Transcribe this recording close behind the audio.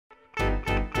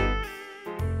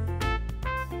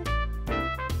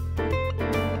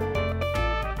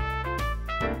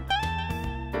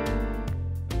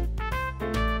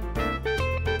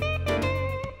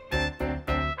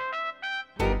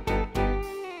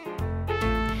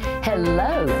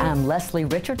Hello, I'm Leslie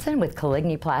Richardson with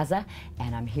Coligny Plaza,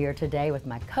 and I'm here today with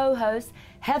my co-host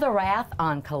Heather Rath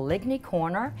on Coligny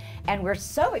Corner, and we're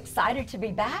so excited to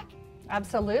be back.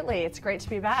 Absolutely, it's great to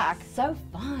be back. So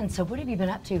fun. So what have you been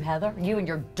up to, Heather? You and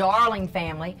your darling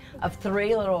family of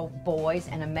 3 little boys,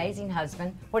 an amazing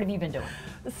husband. What have you been doing?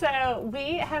 So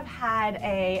we have had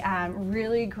a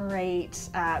really great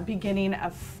beginning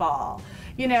of fall.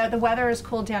 You know, the weather has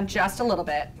cooled down just a little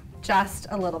bit.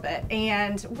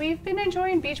 And we've been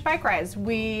enjoying beach bike rides.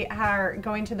 We are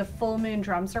going to the full moon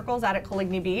drum circles out at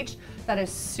Coligny Beach. That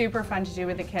is super fun to do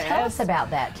with the kids. Tell us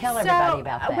about that. Tell everybody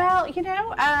about that. Well, you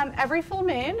know, every full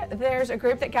moon there's a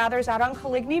group that gathers out on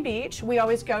Coligny Beach. We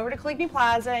always go over to Coligny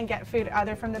Plaza and get food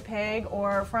either from the Pig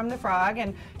or from the Frog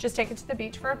and just take it to the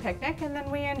beach for a picnic, and then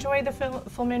we enjoy the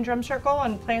full moon drum circle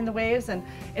and play in the waves, and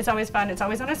it's always fun. It's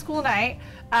always on a school night,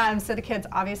 so the kids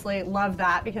obviously love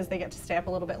that because they get to stay up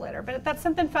a little bit later. But that's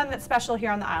something fun that's special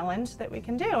here on the island that we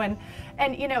can do.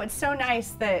 And you know, it's so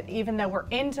nice that even though we're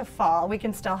into fall, we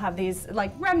can still have these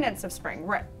like remnants of spring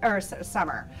or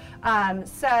summer.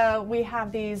 So we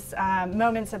have these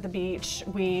moments at the beach.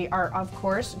 We are, of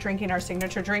course, drinking our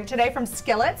signature drink today from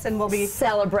Skillets, and we'll be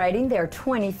celebrating their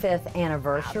 25th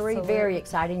anniversary. Absolutely. Very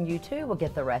exciting. You too will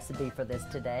get the recipe for this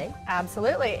today.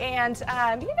 Absolutely. And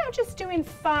you know, just doing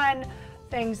fun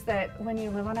things that when you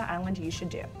live on an island you should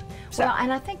do. So. Well,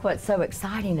 and I think what's so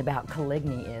exciting about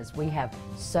Coligny is we have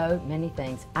so many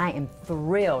things. I am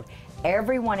thrilled.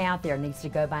 Everyone out there needs to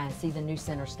go by and see the new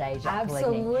center stage at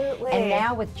Coligny. Absolutely. And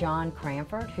now with John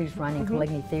Cranford, who's running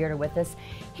Coligny Theater with us,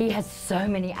 he has so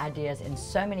many ideas and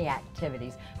so many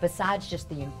activities besides just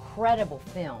the incredible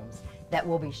films that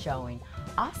we'll be showing.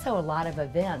 Also a lot of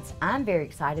events. I'm very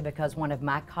excited because one of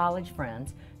my college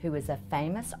friends, who is a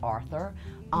famous author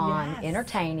on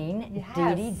entertaining,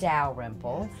 Dee Dee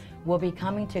Dalrymple, will be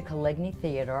coming to Coligny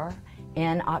Theater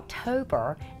in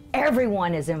October.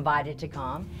 Everyone is invited to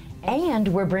come. And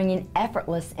we're bringing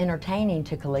Effortless Entertaining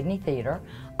to Coligny Theater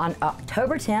on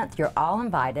October 10th. You're all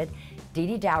invited. Dee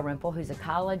Dee Dalrymple, who's a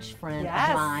college friend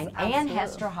of mine, and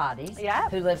Hester Hotties,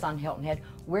 who lives on Hilton Head.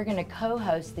 We're going to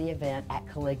co-host the event at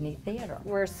Coligny Theater.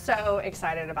 We're so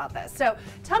excited about this. So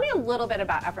tell me a little bit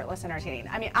about Effortless Entertaining.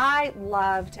 I mean, I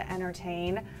love to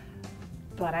entertain,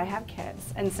 but I have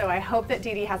kids, and so I hope that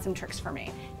Dee Dee has some tricks for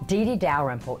me. Dee Dee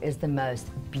Dalrymple is the most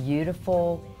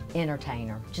beautiful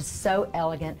entertainer, just so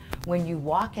elegant. When you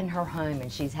walk in her home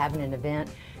and she's having an event,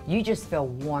 you just feel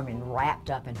warm and wrapped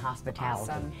up in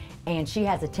hospitality. Awesome. And she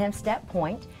has a 10-step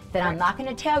point that I'm not going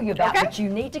to tell you about, but you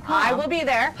need to come. I will be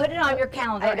there. Put it on your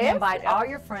calendar and invite all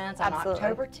your friends on Absolutely.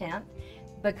 October 10th,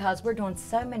 because we're doing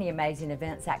so many amazing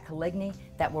events at Coligny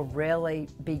that will really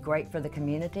be great for the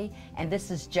community. And this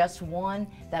is just one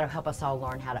that'll help us all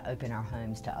learn how to open our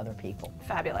homes to other people.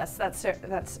 Fabulous.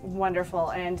 That's wonderful.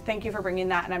 And thank you for bringing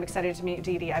that. And I'm excited to meet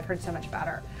Dee Dee. I've heard so much about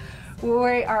her.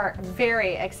 We are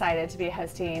very excited to be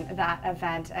hosting that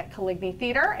event at Coligny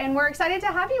Theater, and we're excited to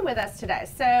have you with us today.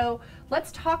 So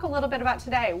let's talk a little bit about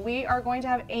today. We are going to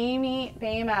have Amy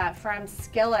Bama from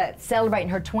Skillets. Celebrating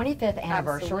her 25th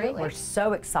anniversary. Absolutely. We're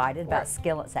so excited about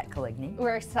Skillets at Coligny.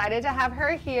 We're excited to have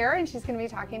her here, and she's going to be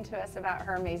talking to us about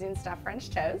her amazing stuffed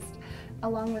French toast,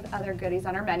 along with other goodies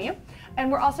on our menu.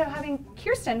 And we're also having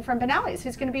Kirsten from Benally's,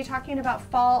 who's going to be talking about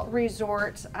fall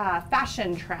resort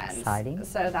fashion trends. Exciting.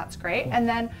 So that's great. And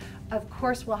then, of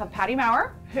course, we'll have Patty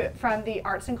Maurer from the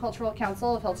Arts and Cultural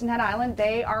Council of Hilton Head Island.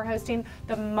 They are hosting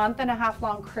the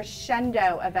month-and-a-half-long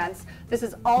Crescendo events. This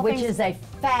is all Which is a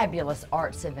fabulous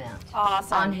arts event.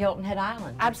 Awesome. On Hilton Head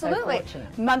Island. Absolutely. So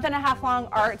fortunate. Month-and-a-half-long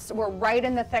arts. We're right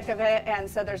in the thick of it, and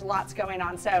so there's lots going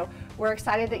on. So we're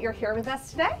excited that you're here with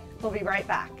us today. We'll be right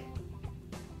back.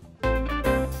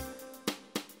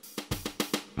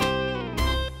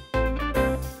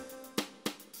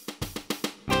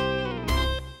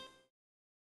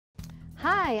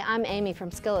 Hi, I'm Amy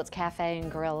from Skillets Cafe and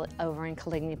Grill over in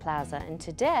Coligny Plaza, and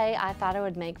today I thought I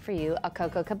would make for you a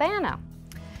Coco Cabana.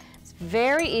 It's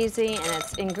very easy, and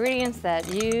it's ingredients that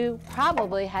you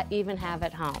probably even have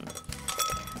at home.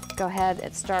 Go ahead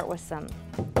and start with some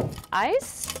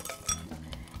ice,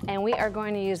 and we are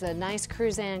going to use a nice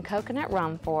Cruzan coconut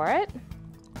rum for it.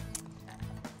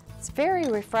 It's very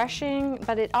refreshing,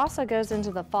 but it also goes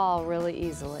into the fall really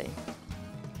easily,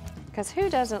 because who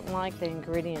doesn't like the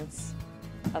ingredients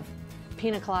of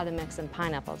pina colada mix and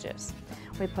pineapple juice?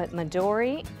 We put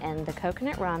Midori and the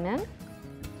coconut rum in.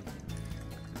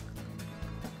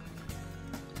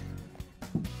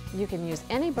 You can use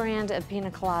any brand of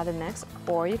pina colada mix,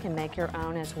 or you can make your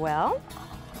own as well.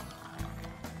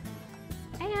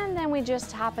 And then we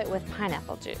just top it with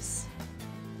pineapple juice.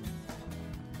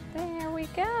 There we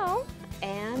go.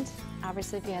 And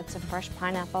obviously if you had some fresh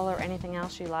pineapple or anything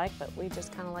else you like, but we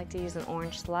just kind of like to use an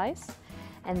orange slice.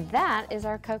 And that is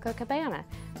our Cocoa Cabana.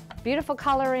 Beautiful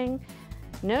coloring,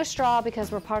 no straw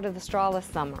because we're part of the strawless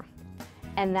summer.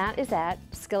 And that is at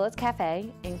Skillet's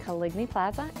Cafe in Coligny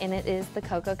Plaza, and it is the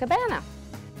Cocoa Cabana.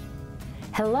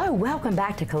 Hello, welcome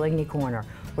back to Coligny Corner.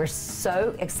 We're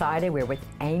so excited. We're with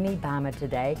Amy Bima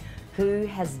today, who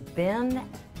has been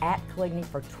at Coligny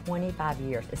for 25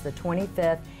 years. It's the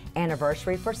 25th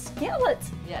anniversary for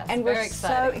Skillet's. Yes, and we're very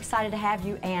so excited to have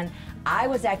you. And I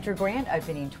was at your grand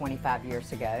opening 25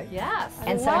 years ago. Yes.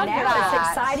 And so now it's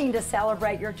exciting to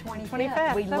celebrate your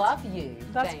 25th. We love you.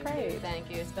 That's great. Thank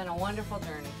you. It's been a wonderful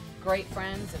journey. Great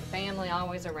friends and family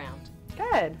always around.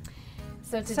 Good.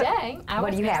 So today,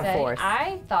 what do you have for us?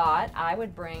 I thought I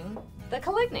would bring the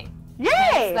Coligny.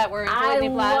 Yay! That we're in Coligny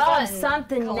Plaza. I love and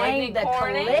something named the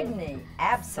Corning. Coligny.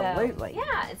 Absolutely. So,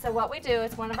 yeah, so what we do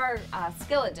is one of our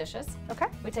skillet dishes. Okay.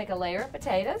 We take a layer of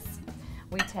potatoes.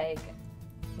 We take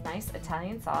nice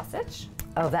Italian sausage.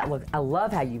 Oh, that looks, I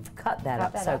love how you've cut that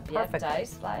up so perfectly. Yep,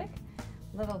 diced like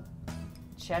little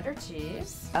cheddar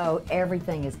cheese. Oh,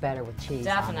 everything is better with cheese.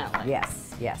 Definitely.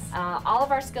 Yes, yes. All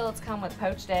of our skillets come with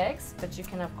poached eggs, but you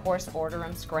can of course order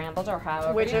them scrambled or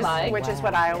however you like. Which is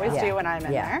what I always do when I'm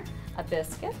in there. A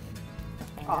biscuit.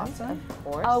 And awesome. Of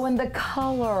course. Oh, and the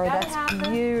color, that's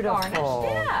beautiful.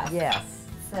 Garnish. Yes.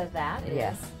 So that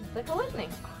is the Coligny.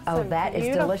 Oh, that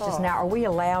is delicious. Now, are we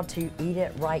allowed to eat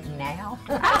it right now?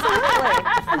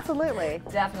 Absolutely. Absolutely.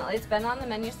 Definitely. It's been on the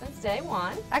menu since day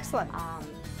one. Excellent.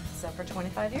 So for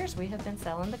 25 years, we have been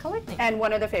selling the Coligny. And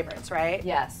one of the favorites, right?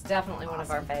 Yes, definitely one of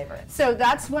our favorites. So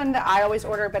that's one that I always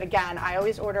order, but again, I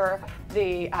always order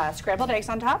the scrambled eggs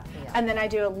on top, and then I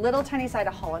do a little tiny side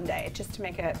of hollandaise just to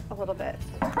make it a little bit.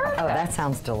 Oh, that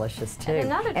sounds delicious too. And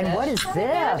another dish. what is this?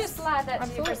 Can I just slide that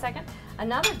to you for a second?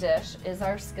 Another dish is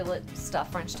our skillet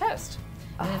stuffed French toast.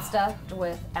 And it's stuffed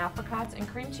with apricots and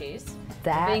cream cheese.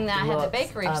 That Being that I had the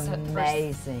bakery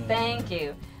amazing. Thank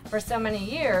you. For so many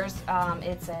years,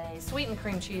 it's a sweetened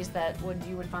cream cheese that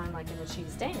you would find like in a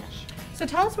cheese Danish. So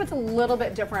tell us what's a little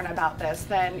bit different about this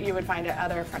than you would find at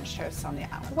other French toasts on the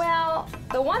island. Well,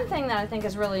 the one thing that I think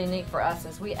is really unique for us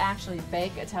is we actually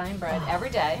bake Italian bread every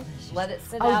day, let it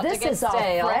sit out to get stale. Oh, this is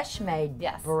all fresh-made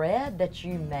bread that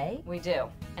you make? We do.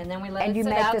 And then we let and it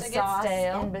sit out to get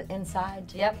stale. And you make the sauce inside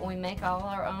too? Yep, we make all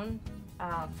our own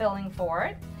filling for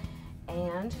it.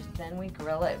 And then we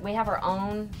grill it. We have our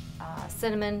own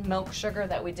cinnamon milk sugar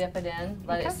that we dip it in,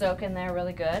 let it soak in there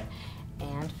really good,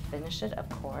 and finish it, of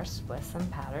course, with some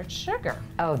powdered sugar.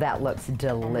 Oh, that looks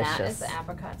delicious. And that is the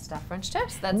apricot stuffed French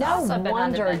toast. That's no also been on the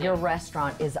wonder menu. your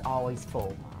restaurant is always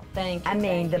full. Thank you. I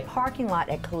mean, the parking lot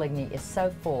at Coligny is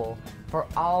so full for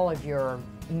all of your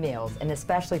meals, and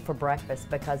especially for breakfast,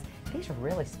 because these are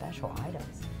really special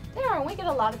items. They are, and we get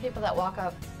a lot of people that walk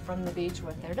up from the beach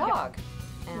with their dog.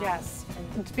 Yes,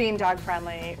 being dog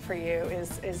friendly for you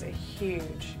is a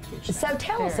huge thing. So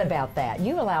tell us about that.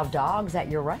 You allow dogs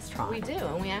at your restaurant. We do,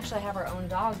 and we actually have our own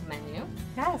dog menu.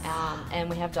 Yes. And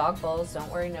we have dog bowls. Don't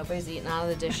worry, nobody's eating out of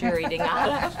the dish you're eating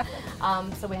out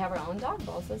of. So we have our own dog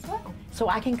bowls as well. So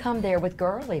I can come there with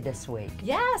Girly this week.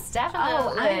 Yes, definitely.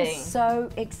 Oh, I'm so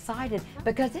excited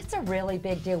because it's a really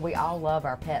big deal. We all love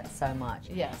our pets so much.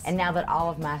 Yes. And now that all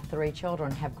of my 3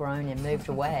 children have grown and moved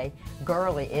away,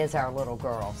 Girly is our little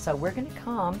girl. So we're going to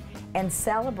come and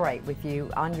celebrate with you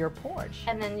on your porch.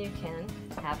 And then you can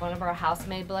have one of our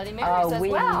house-made Bloody Marys as we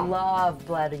well. love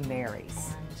Bloody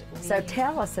Marys. So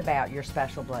tell us about your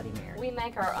special Bloody Mary. We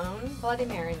make our own Bloody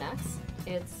Mary mix.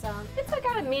 It's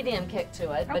got a medium kick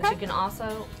to it, but you can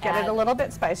also get it a little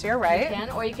bit spicier, right? You can,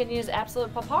 or you can use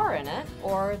absolute papaya in it,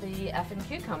 or the effing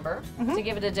cucumber to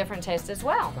give it a different taste as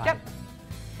well. Right. Yep.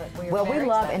 Well, we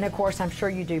love, and of course, I'm sure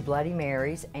you do Bloody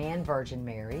Marys and Virgin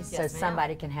Marys, so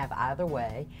somebody can have either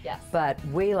way. Yes. But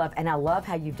we love, and I love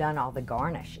how you've done all the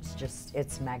garnish.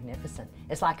 It's magnificent.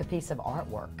 It's like a piece of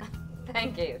artwork.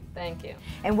 Thank you, thank you.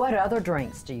 And what other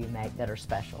drinks do you make that are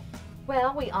special?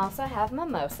 Well, we also have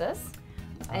mimosas.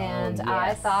 And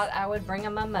I thought I would bring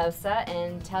a mimosa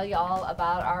and tell you all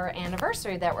about our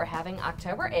anniversary that we're having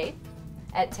October 8th.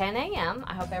 At 10 a.m.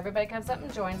 I hope everybody comes up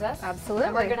and joins us. Absolutely.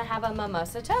 And we're going to have a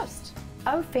mimosa toast.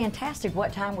 Oh, fantastic.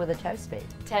 What time will the toast be?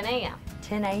 10 a.m.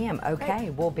 10 a.m.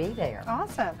 Okay, we'll be there.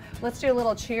 Awesome. Let's do a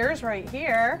little cheers right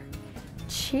here.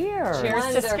 Cheers.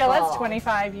 Cheers to Skillet's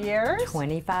 25 years.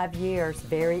 25 years.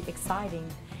 Very exciting.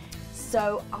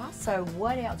 So also,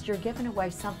 what else? You're giving away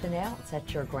something else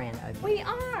at your grand opening. We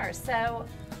are. So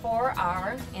for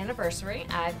our anniversary,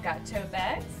 I've got tote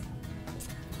bags.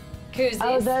 koozies.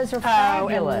 Oh, those are Oh,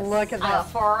 fabulous. and look at that.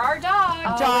 For our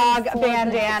dog. Dog for the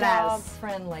bandanas. Dog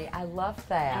friendly. I love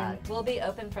that. And we'll be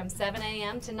open from 7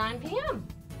 a.m. to 9 p.m.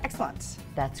 Excellent.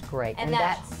 That's great. And And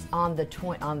that- that's on the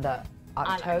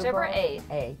October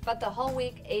 8th. But the whole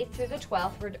week, 8th through the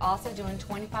 12th, we're also doing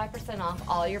 25% off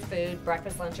all your food,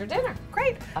 breakfast, lunch, or dinner.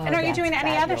 Great. Oh, And are you that's doing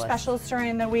any other fabulous. specials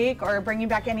during the week or bringing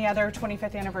back any other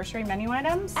 25th anniversary menu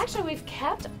items? Actually, we've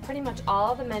kept pretty much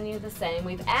all the menu the same.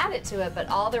 We've added to it, but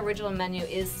all the original menu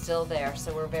is still there,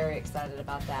 so we're very excited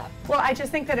about that. Well, I just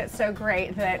think that it's so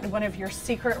great that one of your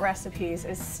secret recipes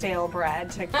is stale bread,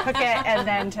 to cook it and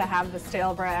then to have the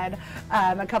stale bread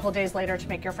a couple days later to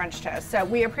make your French toast. So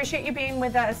we appreciate you being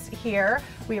with us here.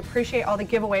 We appreciate all the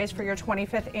giveaways for your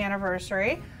 25th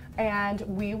anniversary, and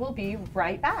we will be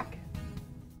right back.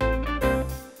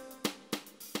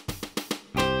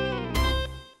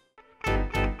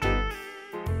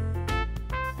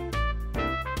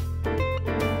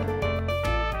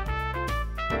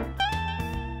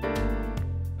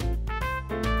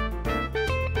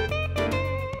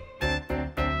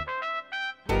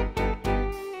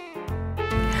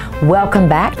 Welcome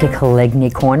back to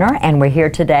Coligny Corner, and we're here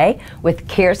today with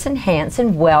Kirsten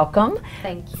Hansen. Welcome.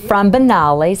 Thank you. From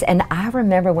Benalli's, and I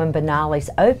remember when Benalli's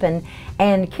opened,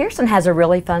 and Kirsten has a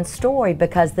really fun story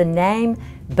because the name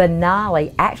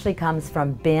Benally actually comes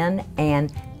from Ben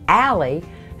and Allie,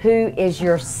 who is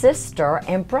your sister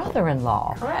and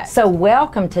brother-in-law. Correct. So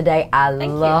welcome today. I Thank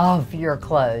you. love your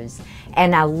clothes,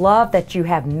 and I love that you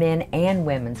have men and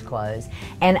women's clothes.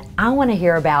 And I want to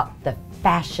hear about the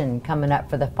fashion coming up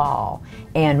for the fall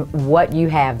and what you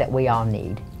have that we all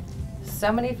need.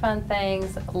 So many fun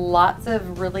things, lots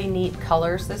of really neat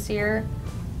colors this year.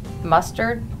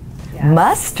 Mustard.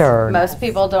 Mustard. Most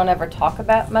people don't ever talk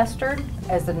about mustard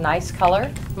as a nice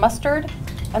color. Mustard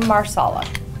and marsala.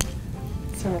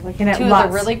 So we're looking at Two lots.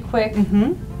 of the really quick,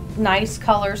 nice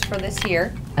colors for this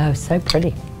year. Oh, so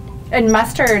pretty. And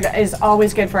mustard is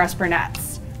always good for us brunettes.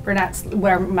 Brunettes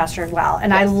wear mustard well,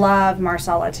 and I love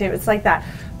marsala too. It's like that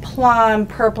plum,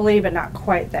 purpley, but not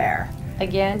quite there.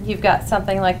 Again, you've got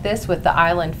something like this with the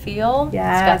island feel.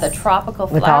 Yes. It's got the tropical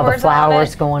With all the flowers flowers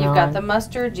on it. going You've on. got the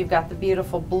mustard, you've got the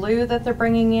beautiful blue that they're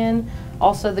bringing in.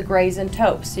 Also the grays and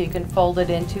taupes, so you can fold it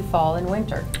into fall and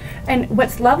winter. And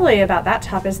what's lovely about that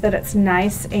top is that it's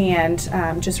nice and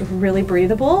just really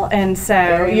breathable, and so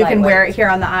Very you can wear it lightweight. here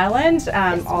on the island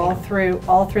Yes, all through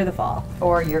the fall.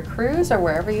 Or your cruise or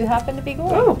wherever you happen to be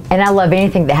going. Ooh. And I love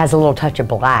anything that has a little touch of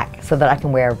black so that I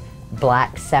can wear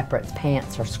black separates,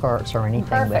 pants or skirts or anything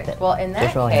Perfect. with it. Well, in that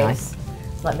It's really case,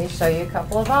 let me show you a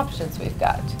couple of options we've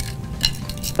got.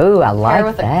 nice. Ooh, I Pair like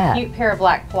with that. a cute pair of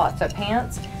black palazzo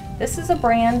pants. This is a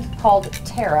brand called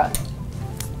Terra.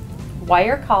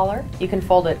 Wire collar. You can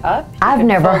fold it up. You I've can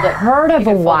never fold it- heard of you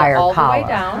can a fold it wire all collar. the way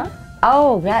down.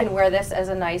 Oh, You that can wear this as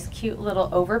a nice, cute little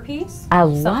overpiece. I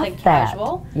something love that.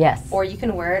 casual. Yes. Or you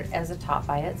can wear it as a top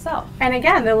by itself. And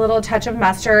again, the little touch of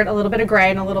mustard, a little bit of gray,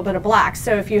 and a little bit of black.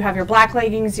 So if you have your black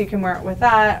leggings, you can wear it with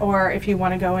that, or if you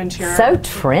want to go into your so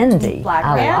trendy. black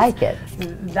I pants. like it.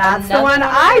 That's the Another one one of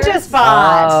I yours? just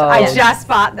bought. Oh. I Yes. just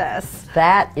bought this.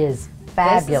 That is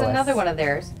fabulous. This is another one of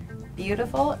theirs.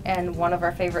 Beautiful, and one of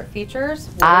our favorite features.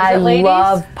 What is I it, ladies?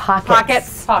 love pockets.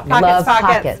 Pockets, Pockets. Love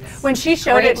pockets. When she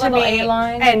showed Great it to little me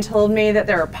A-line. and told me that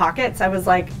there were pockets, I was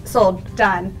like, sold,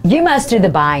 done. You must do the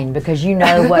buying because you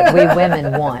know what we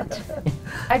women want.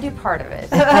 I do part of it.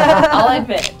 I'll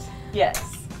admit. Yes.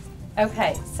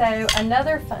 Okay, so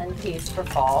another fun piece for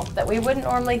fall that we wouldn't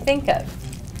normally think of.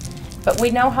 But we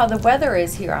know how the weather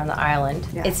is here on the island.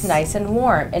 Yes. It's nice and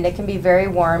warm, and it can be very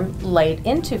warm late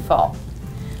into fall.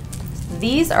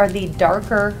 These are the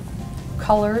darker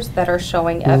colors that are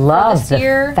showing up for Love this the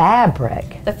year.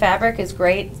 fabric. The fabric is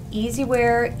great, easy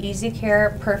wear, easy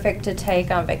care, perfect to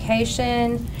take on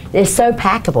vacation. It's so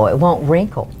packable, it won't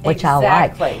wrinkle, which I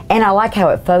Exactly. like. And I like how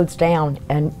it folds down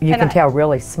and you And can I- tell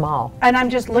really small. And I'm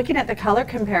just looking at the color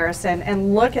comparison,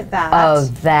 and look at that. Oh,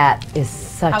 that is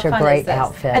such How a fun great is this?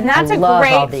 outfit. And that's I a love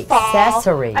great all the fall.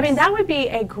 accessories. I mean, that would be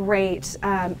a great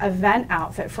event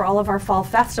outfit for all of our fall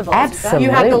festivals. Absolutely.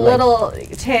 You have the little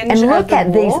tinge and of look the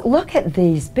at these, wool. look at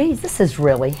these beads. This is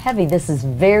really heavy. This is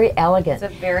very elegant.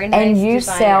 It's a very nice And you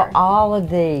designer. sell all of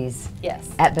these Yes,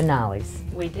 at Benalli's.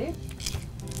 we do.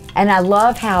 And I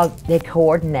love how they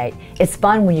coordinate. It's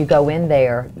fun when you go in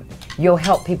there. You'll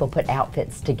help people put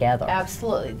outfits together.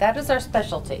 Absolutely. That is our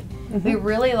specialty. We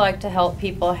really like to help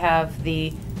people have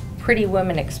the pretty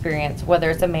woman experience,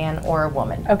 whether it's a man or a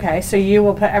woman. Okay, so you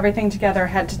will put everything together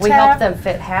head to toe. We help them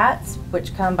fit hats,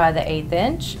 which come by the 1/8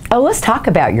 inch. Oh, let's talk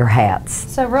about your hats.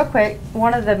 So real quick,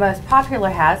 one of the most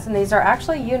popular hats, and these are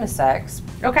actually unisex,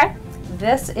 Okay.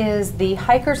 This is the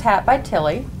hiker's hat by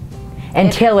Tilly.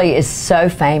 And Tilly is so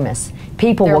famous.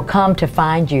 People will come to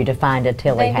find you to find a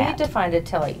Tilly hat. They need to find a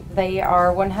Tilly. They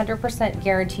are 100%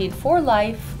 guaranteed for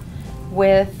life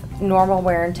with normal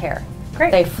wear and tear. Great.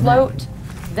 They float.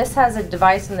 This has a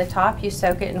device in the top. You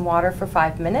soak it in water for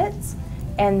 5 minutes,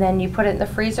 and then you put it in the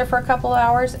freezer for a couple of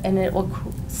hours, and it will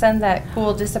send that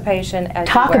cool dissipation as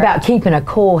you Talk wear about it. keeping a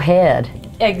cool head.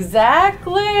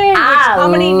 Exactly. How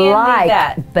many need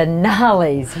that?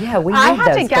 Benalli's. Yeah, we need those. I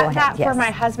have to get cool that heads. for Yes.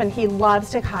 my husband. He loves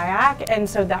to kayak, and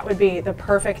so that would be the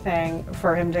perfect thing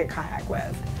for him to kayak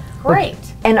with. Great.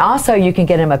 And also you can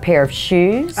get him a pair of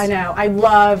shoes. I know. I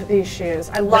love these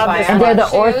shoes. I love this. And they're the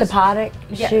Shoes. orthopedic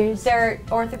Yeah, shoes. they're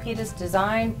orthopedist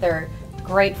designed. They're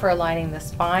great for aligning the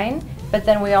spine. But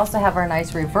then we also have our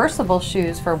nice reversible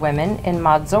shoes for women in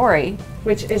Mazzori.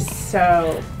 Which is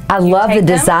so. I love the take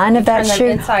them, design of that turn them shoe.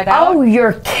 inside out. Oh,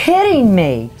 you're kidding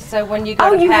me. So when you go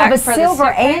Oh, to you pack have a for silver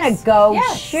the and a suitcase, gold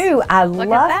yes. shoe. I Look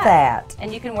love at that.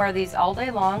 And you can wear these all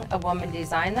day long. A woman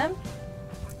designed them.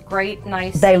 Great,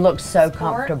 nice. They look so sport.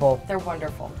 comfortable. They're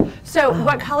wonderful. So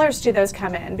what colors do those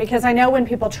come in? Because I know when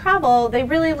people travel, they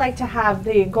really like to have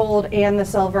the gold and the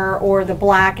silver, or the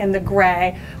black and the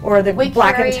gray, or the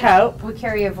black and taupe. We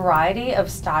carry a variety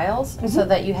of styles so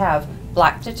that you have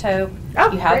black to taupe,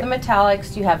 Oh, you have great. the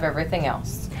metallics, you have everything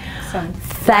else. Awesome.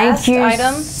 Thank Last you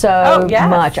item. so Oh, yes.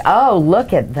 much. Oh,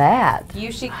 look at that.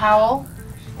 Yushi cowl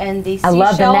and the I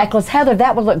love the seashell. necklace. Heather,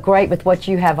 that would look great with what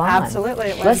you have on. Absolutely,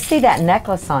 it would. Let's see that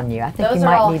necklace on you. I think Those you are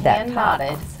might all need that hand top.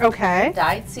 knotted, Okay.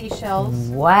 dyed seashells.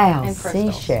 Wow, and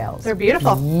crystals. seashells. They're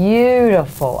beautiful.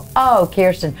 Beautiful. Oh,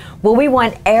 Kirsten. Well, we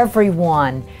want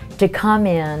everyone to come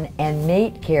in and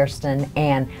meet Kirsten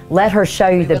and let her show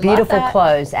you the would love beautiful that.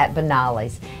 clothes at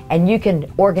Benally's. And you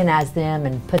can organize them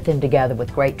and put them together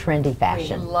with great trendy We'd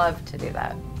fashion. love to do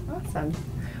that. Awesome.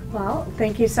 Well,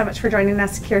 thank you so much for joining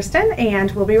us, Kirsten, and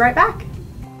we'll be right back.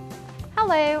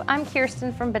 Hello, I'm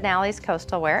Kirsten from Benally's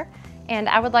Coastal Wear, and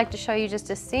I would like to show you just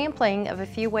a sampling of a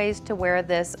few ways to wear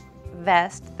this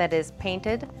vest that is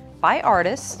painted by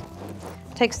artists.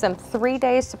 It takes them 3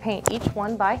 days to paint each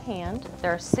one by hand.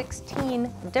 There are 16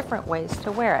 different ways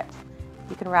to wear it.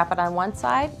 You can wrap it on one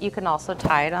side, you can also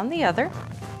tie it on the other.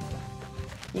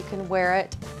 You can wear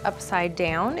it upside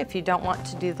down if you don't want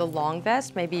to do the long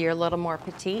vest. Maybe you're a little more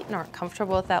petite and aren't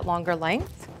comfortable with that longer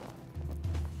length.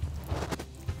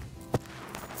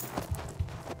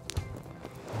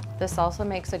 This also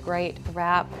makes a great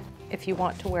wrap if you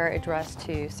want to wear a dress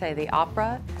to, say, the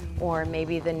opera or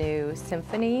maybe the new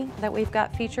symphony that we've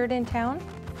got featured in town.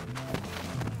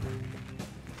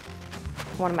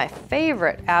 One of my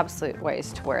favorite absolute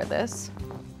ways to wear this.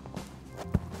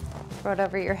 Throw it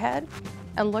over your head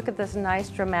and look at this nice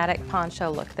dramatic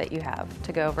poncho look that you have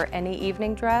to go over any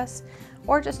evening dress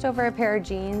or just over a pair of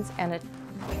jeans and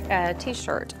a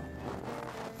t-shirt.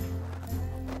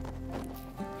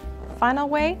 Final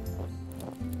way,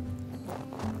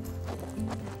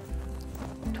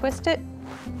 twist it,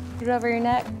 put it over your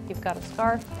neck, you've got a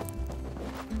scarf.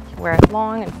 You can wear it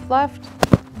long and fluffed.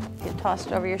 You can toss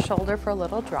it over your shoulder for a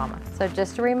little drama. So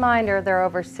just a reminder, there are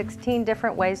over 16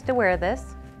 different ways to wear this.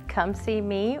 Come see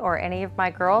me or any of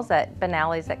my girls at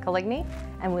Benally's at Coligny,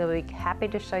 and we'll be happy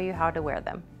to show you how to wear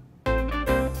them.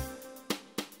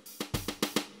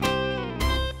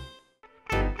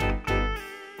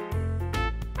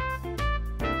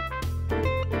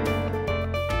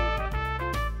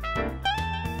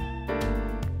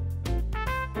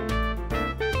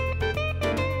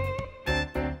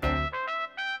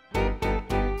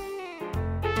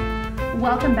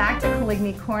 Welcome back to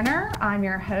Coligny Corner. I'm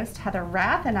your host, Heather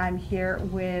Rath, and I'm here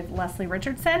with Leslie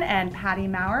Richardson and Patty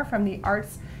Maurer from the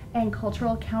Arts and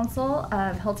Cultural Council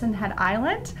of Hilton Head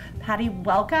Island. Patty,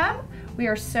 welcome. We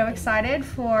are so excited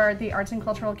for the Arts and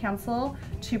Cultural Council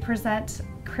to present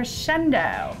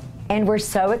Crescendo. And we're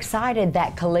so excited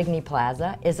that Coligny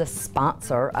Plaza is a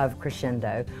sponsor of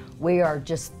Crescendo. We are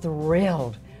just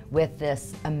thrilled with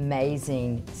this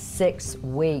amazing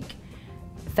 6-week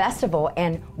festival,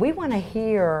 and we want to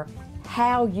hear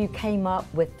how you came up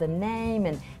with the name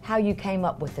and how you came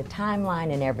up with the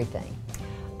timeline and everything.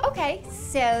 Okay,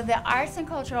 so the Arts and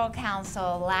Cultural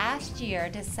Council last year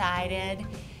decided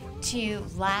to,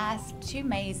 2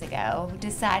 Mays ago,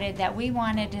 decided that we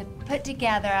wanted to put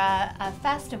together a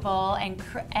festival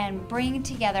and bring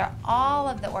together all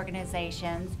of the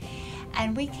organizations,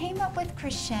 and we came up with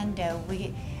Crescendo.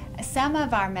 Some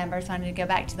of our members wanted to go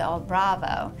back to the old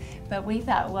Bravo, but we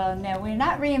thought, well, no, we're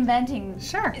not reinventing.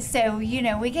 Sure. So,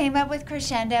 we came up with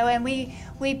Crescendo, and we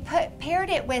paired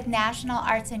it with National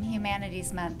Arts and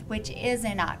Humanities Month, which is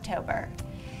in October.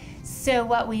 So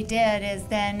what we did is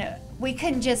then we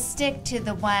couldn't just stick to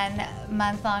the 1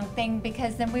 month-long thing,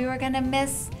 because then we were going to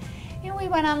miss, we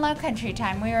went on Low Country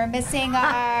time. We were missing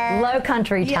our Low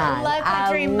Country time. Low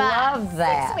Country month. I love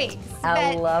that. 6 weeks.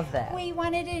 I But love that. we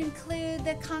wanted to include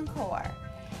the Concours.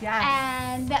 Yes.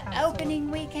 And the Absolutely. opening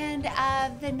weekend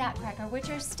of the Nutcracker, which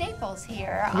are staples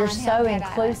here You're on so Hilton Head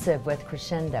inclusive with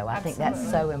Crescendo. I think that's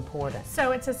so important.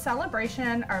 So it's a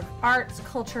celebration of arts,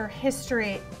 culture,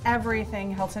 history,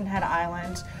 everything Hilton Head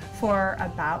Island for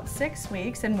about 6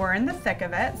 weeks, and we're in the thick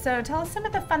of it. So tell us some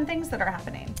of the fun things that are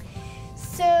happening.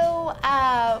 So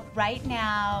right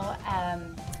now,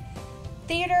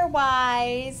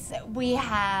 theater-wise, we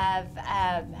have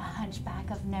Hunchback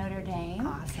of Notre Dame,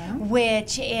 Awesome.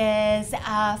 which is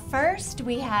first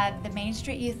we have the Main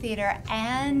Street Youth Theater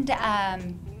and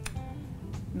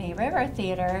May River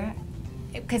Theater,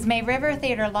 because May River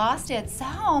Theater lost its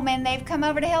home and they've come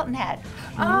over to Hilton Head.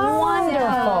 Oh, Wonderful.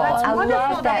 that's I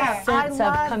wonderful love that there. sense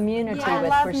of community I with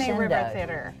love Crescendo. May River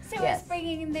Theater. So Yes. it's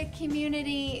bringing the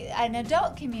community, an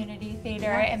adult community theater,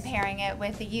 and pairing it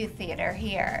with the youth theater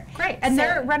here. Great. And So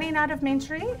they're running out of Main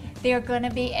Street? they're going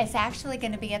to be, it's actually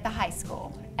going to be at the high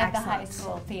school, at the high Excellent.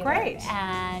 school theater. Great.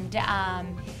 And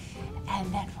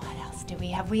then what else do we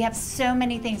have? We have so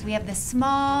many things. We have the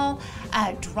small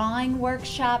drawing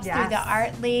workshops through the Yes.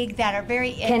 Art League that are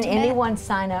very Can intimate. anyone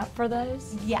sign up for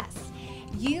those? Yes.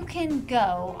 You can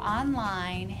go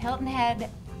online,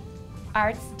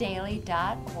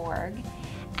 hiltonheadartsdaily.org,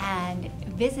 and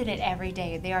visit it every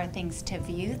day. There are things to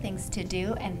view, things to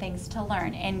do, and things to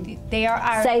learn. And there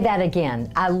are Say that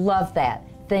again. I love that.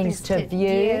 Things to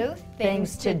view,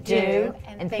 things to do,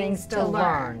 and things to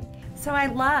learn. So I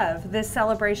love this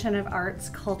celebration of arts,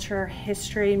 culture,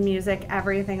 history, music,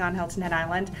 everything on Hilton Head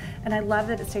Island. And I love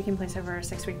that it's taking place over a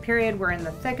 6-week period. We're in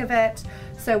the thick of it.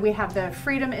 So we have the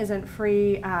Freedom Isn't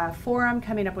Free Forum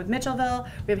coming up with Mitchellville.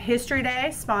 We have History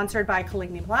Day, sponsored by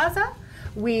Coligny Plaza.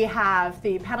 We have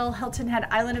the Pedal Hilton Head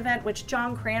Island event, which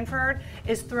John Cranford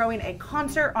is throwing a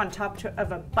concert on top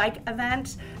of a bike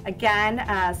event. Again,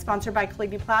 sponsored by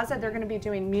Coligny Plaza. They're going to be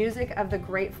doing music of the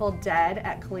Grateful Dead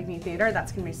at Coligny Theater.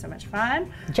 That's going to be so much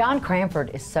fun. John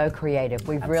Cranford is so creative.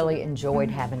 We've really enjoyed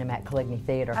having him at Coligny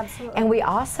Theater. Absolutely. And we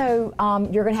also,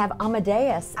 you're going to have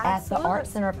Amadeus at the Absolutely. Art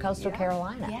Center of Coastal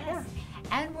Carolina. Yes.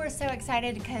 And we're so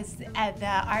excited because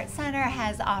the Art Center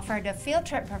has offered a field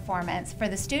trip performance for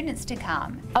the students to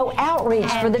come. Oh, outreach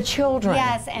for And- the children.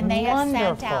 Yes, and they have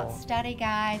sent out Wonderful. study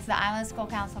guides. The Island School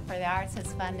Council for the Arts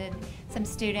has funded some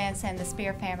students, and the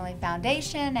Spear Family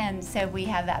Foundation, and so we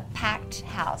have that packed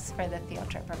house for the field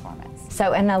trip performance.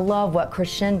 So, and I love what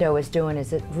Crescendo is doing,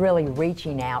 is it really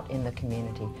reaching out in the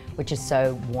community, which is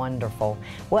so wonderful.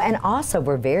 Well, and also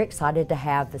we're very excited to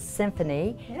have the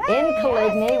symphony in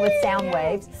Coligny with Sound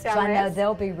Waves. So I know Waves.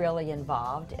 they'll be really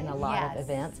involved in a lot of Yes,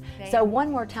 events. they So are.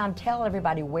 one more time, tell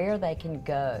everybody where they can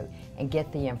go and get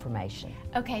the information.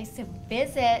 Okay, so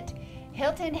visit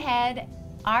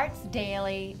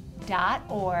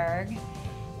hiltonheadartsdaily.org,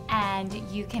 and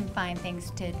you can find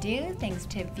things to do, things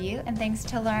to view, and things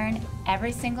to learn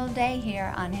every single day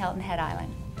here on Hilton Head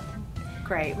Island.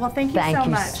 Great. Well, thank you Thank so you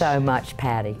much. so much,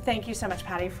 Patty. Thank you so much,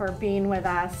 Patty, for being with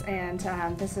us, and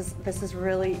this is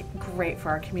really great for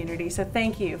our community. So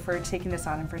thank you for taking this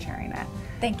on and for sharing it.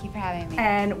 Thank you for having me.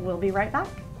 And we'll be right back.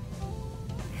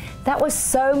 That was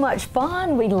so much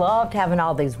fun. We loved having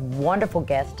all these wonderful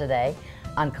guests today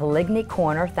on Coligny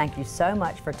Corner. Thank you so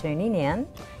much for tuning in.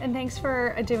 And thanks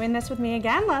for doing this with me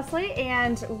again, Leslie.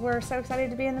 And we're so excited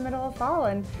to be in the middle of fall,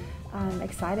 and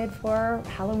excited for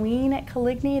Halloween at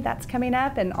Coligny. That's coming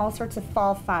up, and all sorts of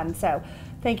fall fun. So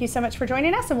thank you so much for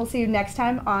joining us, and we'll see you next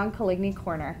time on Coligny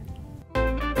Corner.